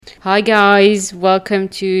Hi guys, welcome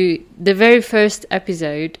to the very first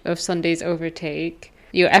episode of Sunday's Overtake,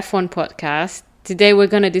 your F1 podcast. Today we're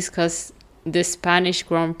going to discuss the Spanish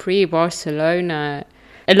Grand Prix, Barcelona.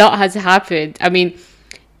 A lot has happened. I mean,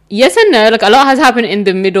 yes and no, a lot has happened in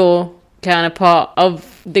the middle kind of part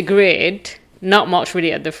of the grid. Not much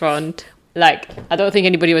really at the front. I don't think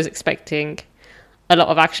anybody was expecting a lot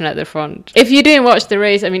of action at the front. If you didn't watch the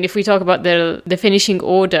race, if we talk about the finishing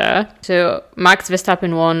order, so Max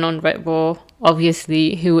Verstappen won on Red Bull,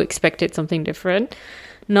 obviously, who expected something different?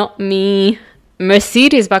 Not me.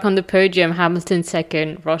 Mercedes back on the podium, Hamilton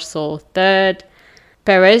second, Russell third,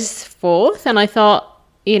 Perez fourth, and I thought,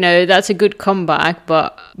 that's a good comeback,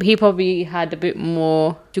 but he probably had a bit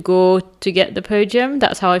more to go to get the podium.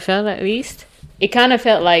 That's how I felt, at least. It kind of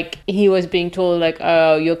felt like he was being told,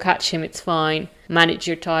 oh, you'll catch him, it's fine. Manage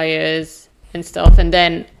your tires and stuff. And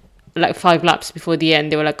then, 5 laps before the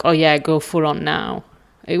end, they were like, oh, yeah, go full on now.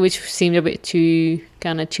 Which seemed a bit too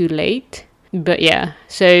late. But, yeah.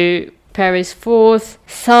 So, Perez 4th.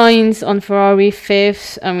 Sainz on Ferrari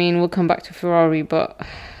 5th. We'll come back to Ferrari, but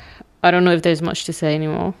I don't know if there's much to say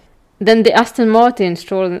anymore. Then the Aston Martin,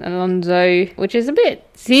 Stroll and Alonso, which is a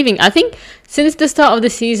bit deceiving. I think since the start of the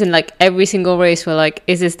season, every single race, we're like,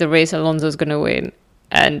 is this the race Alonso's going to win?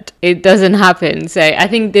 And it doesn't happen. So I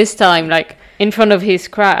think this time, in front of his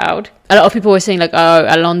crowd, a lot of people were saying, oh,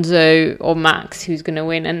 Alonso or Max, who's going to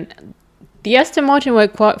win? And the Aston Martin were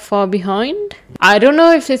quite far behind. I don't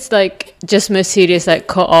know if it's, just Mercedes,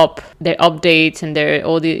 caught up their updates and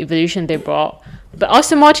all the evolution they brought. But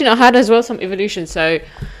Aston Martin had as well some evolution, so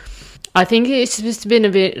I think it's just been a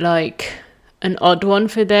bit an odd one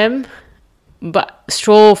for them. But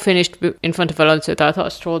Stroll finished in front of Alonso. I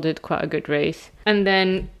thought Stroll did quite a good race. And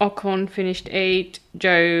then Ocon finished 8,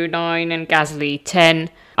 Joe 9, and Gasly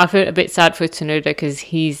 10. I feel a bit sad for Tsunoda because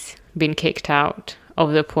he's been kicked out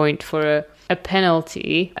of the point for a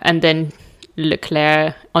penalty. And then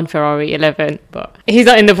Leclerc on Ferrari 11. But he's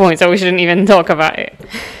not in the point, so we shouldn't even talk about it.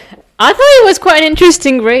 I thought it was quite an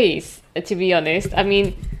interesting race, to be honest.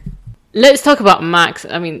 Let's talk about Max.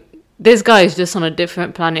 This guy is just on a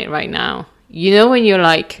different planet right now. When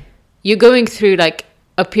you're going through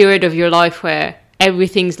a period of your life where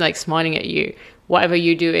everything's smiling at you. Whatever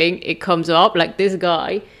you're doing, it comes up. This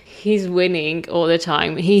guy, he's winning all the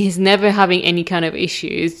time. He's never having any kind of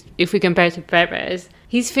issues. If we compare to Perez,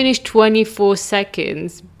 he's finished 24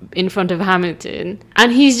 seconds in front of Hamilton.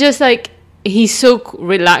 And he's just he's so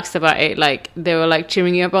relaxed about it. They were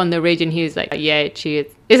cheering you up on the radio and he was yeah, cheers.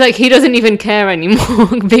 It's he doesn't even care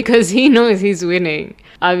anymore because he knows he's winning.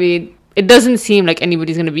 It doesn't seem like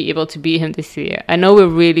anybody's going to be able to beat him this year. I know we're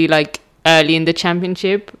really early in the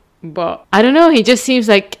championship, but I don't know. He just seems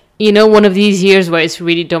one of these years where it's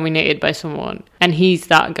really dominated by someone. And he's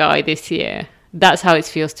that guy this year. That's how it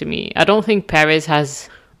feels to me. I don't think Perez has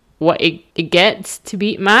what it gets to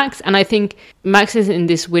beat Max. And I think Max is in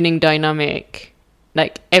this winning dynamic.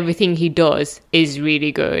 Everything he does is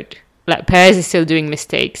really good. Perez is still doing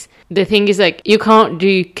mistakes. The thing is, you can't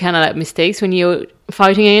do kind of mistakes when you're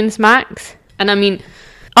fighting against Max. And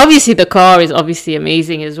obviously the car is obviously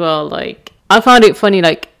amazing as well. I found it funny,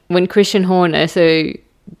 when Christian Horner, so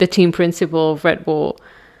the team principal of Red Bull,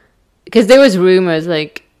 because there was rumors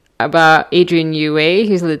about Adrian Newey,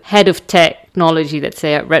 who's the head of technology, let's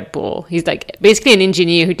say, at Red Bull. He's basically an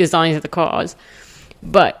engineer who designs the cars.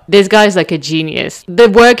 But this guy's a genius. The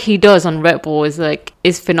work he does on Red Bull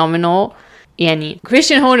is phenomenal. And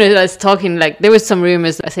Christian Horner was talking, there was some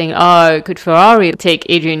rumors saying, oh, could Ferrari take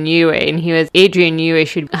Adrian Newey? And Adrian Newey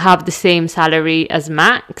should have the same salary as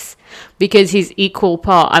Max because he's equal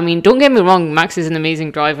part. Don't get me wrong, Max is an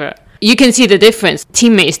amazing driver. You can see the difference.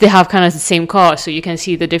 Teammates, they have kind of the same car, so you can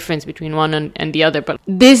see the difference between one and the other. But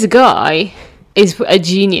this guy is a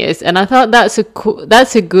genius, and I thought that's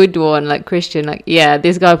a good one. Christian, yeah,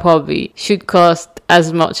 this guy probably should cost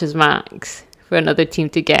as much as Max for another team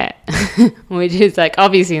to get, which is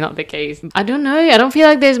obviously not the case. I don't know. I don't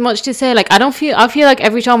feel there's much to say. I feel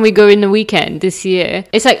every time we go in the weekend this year,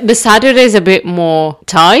 it's the Saturday is a bit more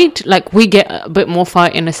tight. We get a bit more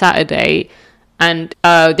fight in a Saturday, and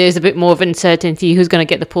there's a bit more of uncertainty who's going to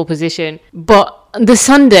get the pole position. But the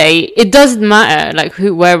Sunday, it doesn't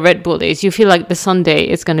matter where Red Bull is. You feel the Sunday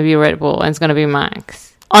it's going to be Red Bull and it's going to be Max.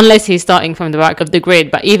 Unless he's starting from the back of the grid.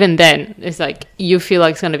 But even then, it's you feel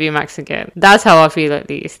it's going to be Max again. That's how I feel, at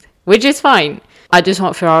least. Which is fine. I just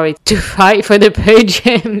want Ferrari to fight for the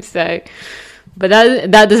podium. But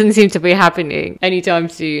that doesn't seem to be happening anytime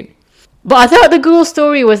soon. But I thought the cool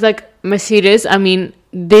story was Mercedes.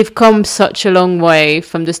 they've come such a long way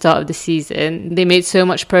from the start of the season. They made so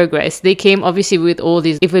much progress. They came obviously with all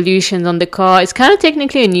these evolutions on the car. It's kind of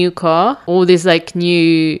technically a new car. All these like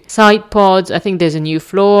new side pods. I think there's a new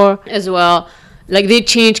floor as well. Like they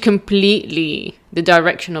changed completely the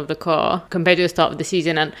direction of the car compared to the start of the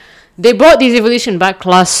season. And they brought these evolution back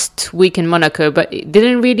last week in Monaco, but it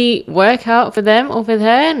didn't really work out for them over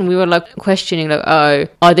there. And we were like questioning, like, oh,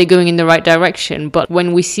 are they going in the right direction? But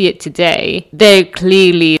when we see it today, they're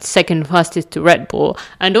clearly second fastest to Red Bull.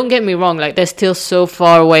 And don't get me wrong, like they're still so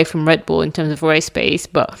far away from Red Bull in terms of race pace.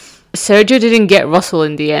 But Sergio didn't get Russell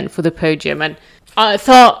in the end for the podium. And I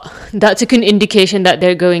thought that took an indication that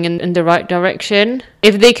they're going in the right direction.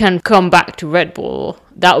 If they can come back to Red Bull,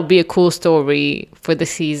 that would be a cool story for the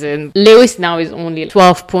season. Lewis now is only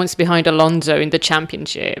 12 points behind Alonso in the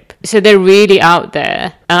championship. So they're really out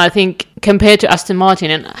there. And I think compared to Aston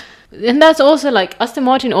Martin, and that's also like Aston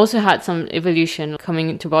Martin also had some evolution coming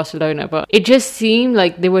into Barcelona, but it just seemed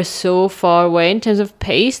like they were so far away in terms of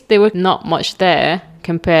pace. They were not much there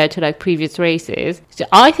compared to like previous races. So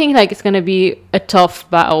I think like it's going to be a tough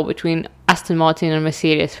battle between Aston Martin and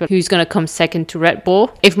Mercedes for who's going to come second to Red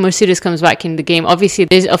Bull. If Mercedes comes back in the game, obviously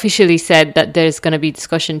there's officially said that there's going to be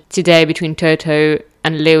discussion today between Toto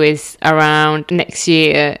and Lewis around next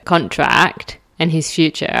year contract and his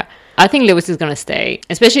future. I think Lewis is going to stay,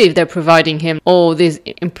 especially if they're providing him all these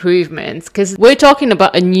improvements, because we're talking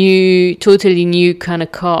about a totally new kind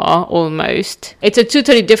of car almost. It's a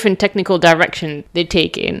totally different technical direction they're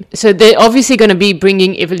taking. So they're obviously going to be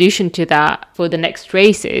bringing evolution to that for the next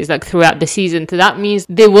races, like throughout the season. So that means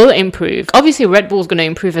they will improve. Obviously, Red Bull's going to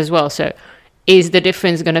improve as well. So is the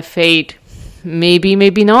difference going to fade? Maybe,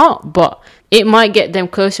 maybe not, but it might get them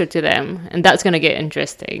closer to them, and that's going to get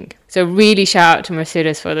interesting. So really shout out to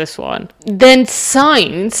Mercedes for this one. Then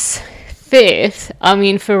Sainz, fifth. I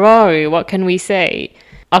mean, Ferrari, what can we say?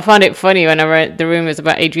 I found it funny when I read the rumours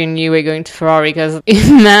about Adrian Newey going to Ferrari, because,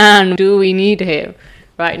 man, do we need him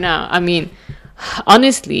right now? I mean,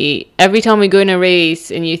 honestly, every time we go in a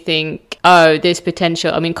race and you think, oh, there's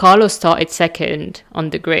potential. I mean, Carlos started second on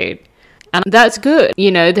the grid. And that's good. You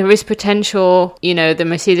know, there is potential. You know, the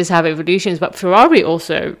Mercedes have evolutions, but Ferrari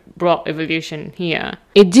also brought evolution here.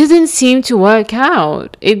 It didn't seem to work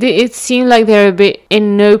out. It seemed like they're a bit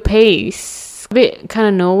in no pace, a bit kind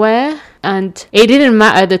of nowhere. And it didn't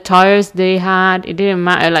matter the tires they had. It didn't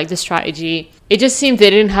matter like the strategy. It just seems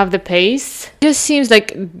they didn't have the pace. It just seems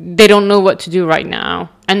like they don't know what to do right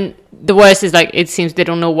now. And the worst is like it seems they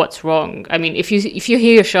don't know what's wrong. I mean, if you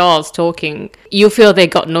hear Charles talking, you feel they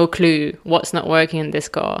got no clue what's not working in this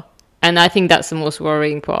car. And I think that's the most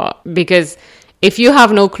worrying part, because if you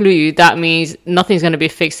have no clue, that means nothing's going to be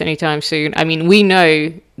fixed anytime soon. I mean, we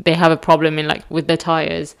know they have a problem with the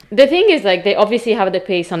tires. The thing is, like, they obviously have the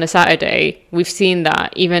pace on the Saturday. We've seen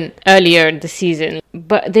that even earlier in the season,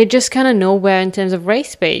 but they're just kind of nowhere in terms of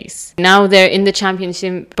race pace. Now they're in the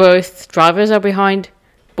championship. Both drivers are behind,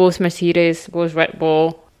 both Mercedes, both Red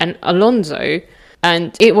Bull and Alonso.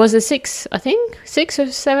 And it was the sixth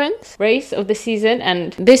or seventh race of the season,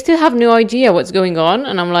 and they still have no idea what's going on.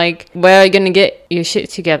 And I'm like, where are you going to get your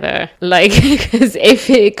shit together? Like, because if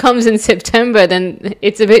it comes in September, then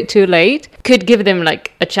it's a bit too late. Could give them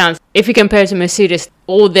like a chance. If you compare to Mercedes,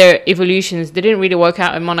 all their evolutions, they didn't really work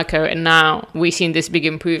out in Monaco, and now we've seen this big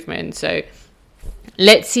improvement. So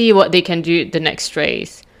let's see what they can do the next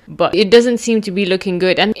race. But it doesn't seem to be looking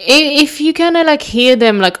good. And if you kind of like hear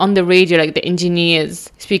them like on the radio, like the engineers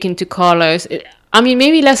speaking to Carlos,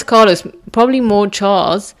 maybe less Carlos, probably more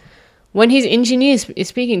Charles. When his engineer is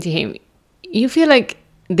speaking to him, you feel like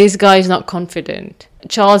this guy is not confident.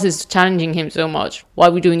 Charles is challenging him so much. Why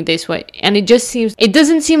are we doing this way? And it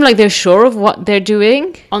doesn't seem like they're sure of what they're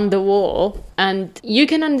doing on the wall. And you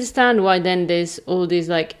can understand why then there's all these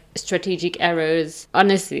like strategic errors.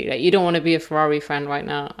 Honestly, like, you don't want to be a Ferrari fan right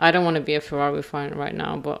now. I don't want to be a Ferrari fan right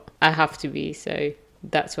now, but I have to be, so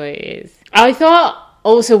that's what it is. I thought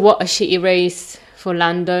also what a shitty race for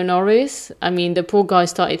Lando Norris. I mean, the poor guy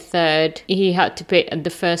started third. He had to pit at the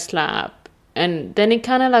first lap, and then it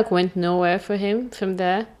kind of like went nowhere for him from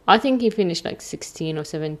there. I think he finished like 16 or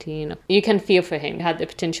 17. You can feel for him. He had the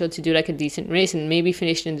potential to do like a decent race and maybe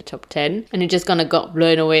finished in the top 10. And he just kind of got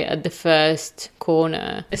blown away at the first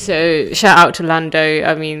corner. So shout out to Lando.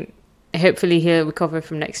 I mean, hopefully he'll recover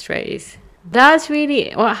from next race. That's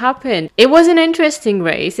really what happened. It was an interesting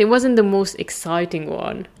race. It wasn't the most exciting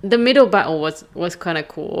one. The middle battle was kind of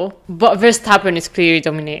cool. But Verstappen is clearly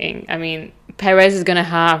dominating. I mean, Perez is going to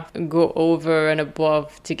have to go over and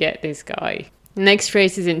above to get this guy. Next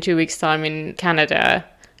race is in 2 weeks' time in Canada.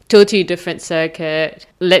 totally different circuit.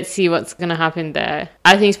 Let's see what's going to happen there.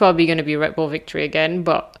 I think it's probably going to be Red Bull victory again,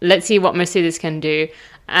 but let's see what Mercedes can do.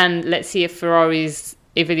 And let's see if Ferrari's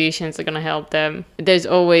evolutions are going to help them. There's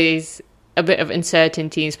always a bit of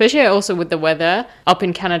uncertainty, especially also with the weather up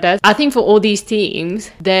in Canada. I think for all these teams,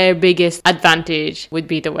 their biggest advantage would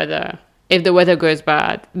be the weather. If the weather goes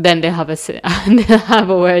bad, then they'll have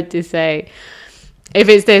a word to say. If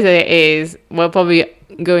it stays as it is, we're probably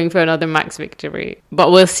going for another Max victory.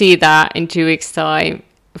 But we'll see that in 2 weeks' time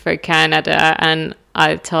for Canada. And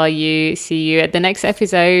I'll see you at the next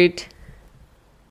episode.